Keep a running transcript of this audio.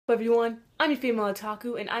Hello everyone, I'm your female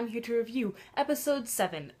otaku, and I'm here to review episode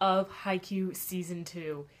 7 of Haikyuu season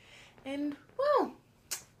 2. And, well,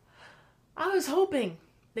 I was hoping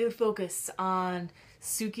they would focus on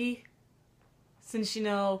Suki, since,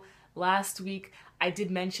 last week I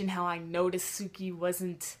did mention how I noticed Suki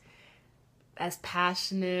wasn't as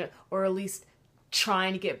passionate, or at least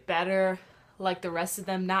trying to get better like the rest of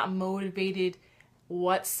them, not motivated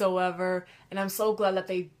whatsoever. And I'm so glad that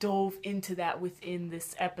they dove into that within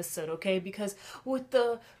this episode, okay? Because with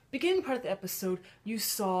the beginning part of the episode, you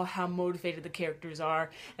saw how motivated the characters are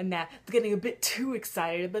and that they're getting a bit too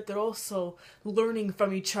excited, but they're also learning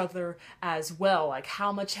from each other as well. Like,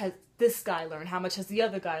 how much has this guy learned? How much has the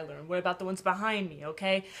other guy learned? What about the ones behind me,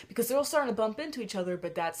 okay? Because they're all starting to bump into each other,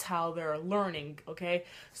 but that's how they're learning, okay?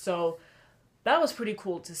 So that was pretty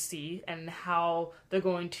cool to see, and how they're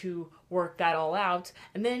going to work that all out.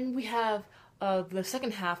 And then we have the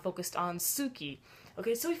second half focused on Suki.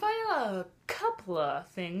 Okay, so we find out a couple of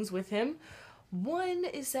things with him. One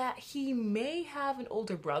is that he may have an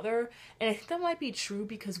older brother, and I think that might be true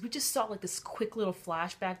because we just saw like this quick little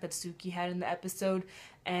flashback that Suki had in the episode,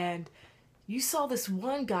 and you saw this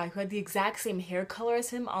one guy who had the exact same hair color as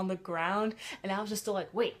him on the ground, and I was just still like,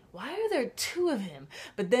 wait, why are there two of him?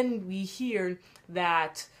 But then we hear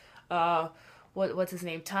that, what's his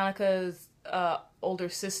name, Tanaka's older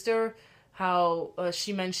sister, how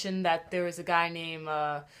she mentioned that there was a guy named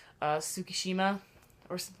Tsukishima,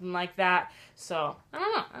 or something like that. So,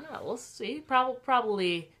 I don't know, we'll see.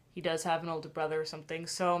 Probably he does have an older brother or something,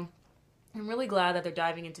 so I'm really glad that they're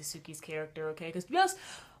diving into Suki's character, okay? Because, to be honest,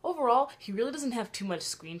 overall, he really doesn't have too much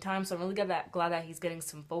screen time, so I'm really glad that he's getting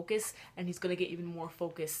some focus, and he's going to get even more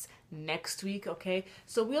focus next week, okay?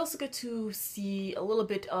 So we also get to see a little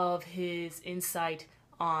bit of his insight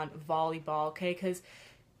on volleyball, okay? Because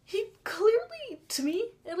he clearly, to me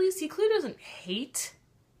at least, he clearly doesn't hate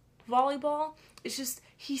volleyball. It's just,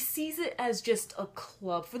 he sees it as just a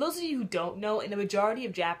club. For those of you who don't know, in the majority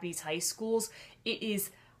of Japanese high schools, it is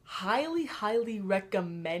highly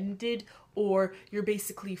recommended, or you're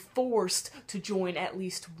basically forced to join at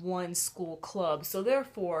least one school club. So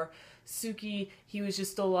therefore, Suki, he was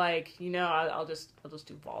just still like, I'll just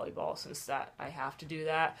do volleyball since that I have to do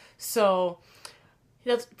that. So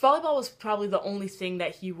volleyball was probably the only thing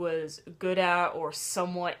that he was good at or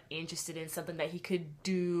somewhat interested in, something that he could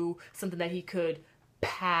do, something that he could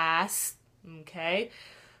pass, okay?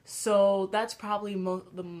 So that's probably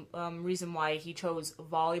the reason why he chose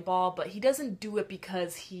volleyball, but he doesn't do it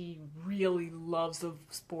because he really loves the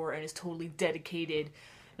sport and is totally dedicated.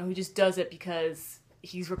 No, he just does it because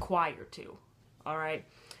he's required to, alright?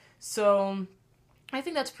 So I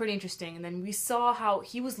think that's pretty interesting. And then we saw how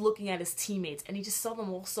he was looking at his teammates, and he just saw them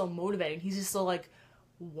all so motivated. He's just so like,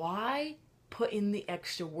 why put in the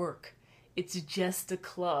extra work? It's just a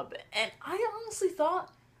club. And I honestly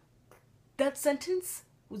thought that sentence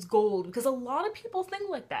was gold, because a lot of people think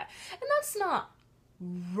like that. And that's not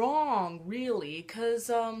wrong, really, because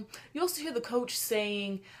you also hear the coach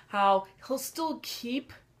saying how he'll still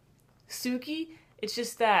keep Suki. It's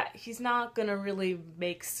just that he's not gonna really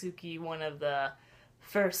make Suki one of the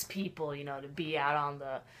first people, to be out on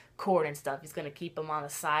the court and stuff. He's going to keep him on the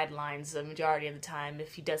sidelines the majority of the time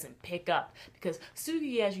if he doesn't pick up. Because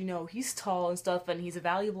Suki, as you know, he's tall and stuff, and he's a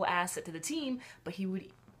valuable asset to the team, but he would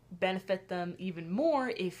benefit them even more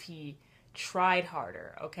if he tried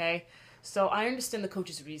harder, okay? So I understand the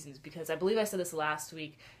coach's reasons, because I believe I said this last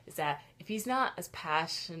week, is that if he's not as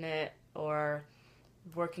passionate or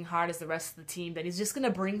working hard as the rest of the team, then he's just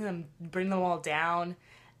going to bring them all down,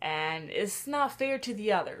 and it's not fair to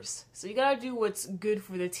the others. So you gotta do what's good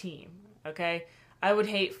for the team, okay? I would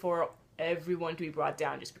hate for everyone to be brought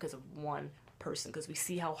down just because of one person, because we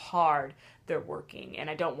see how hard they're working, and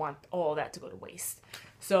I don't want all that to go to waste.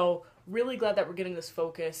 So, really glad that we're getting this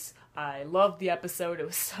focus. I loved the episode. It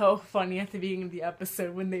was so funny at the beginning of the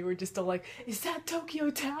episode when they were just all like, is that Tokyo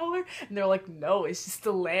Tower? And they're like, no, it's just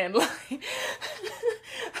a landline.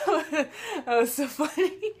 That was so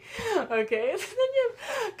funny. Okay, and then you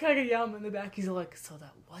have Kageyama in the back. He's like, so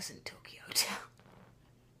that wasn't Tokyo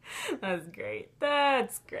Tower. That's great.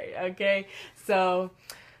 That's great. Okay, so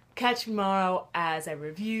catch me tomorrow as I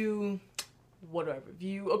review. What do I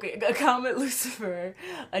review? Okay, comment Lucifer.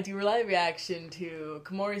 I do a live reaction to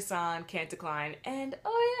Komori-san, Can't Decline, and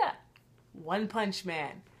oh yeah, One Punch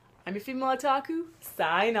Man. I'm your female otaku.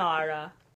 Sayonara.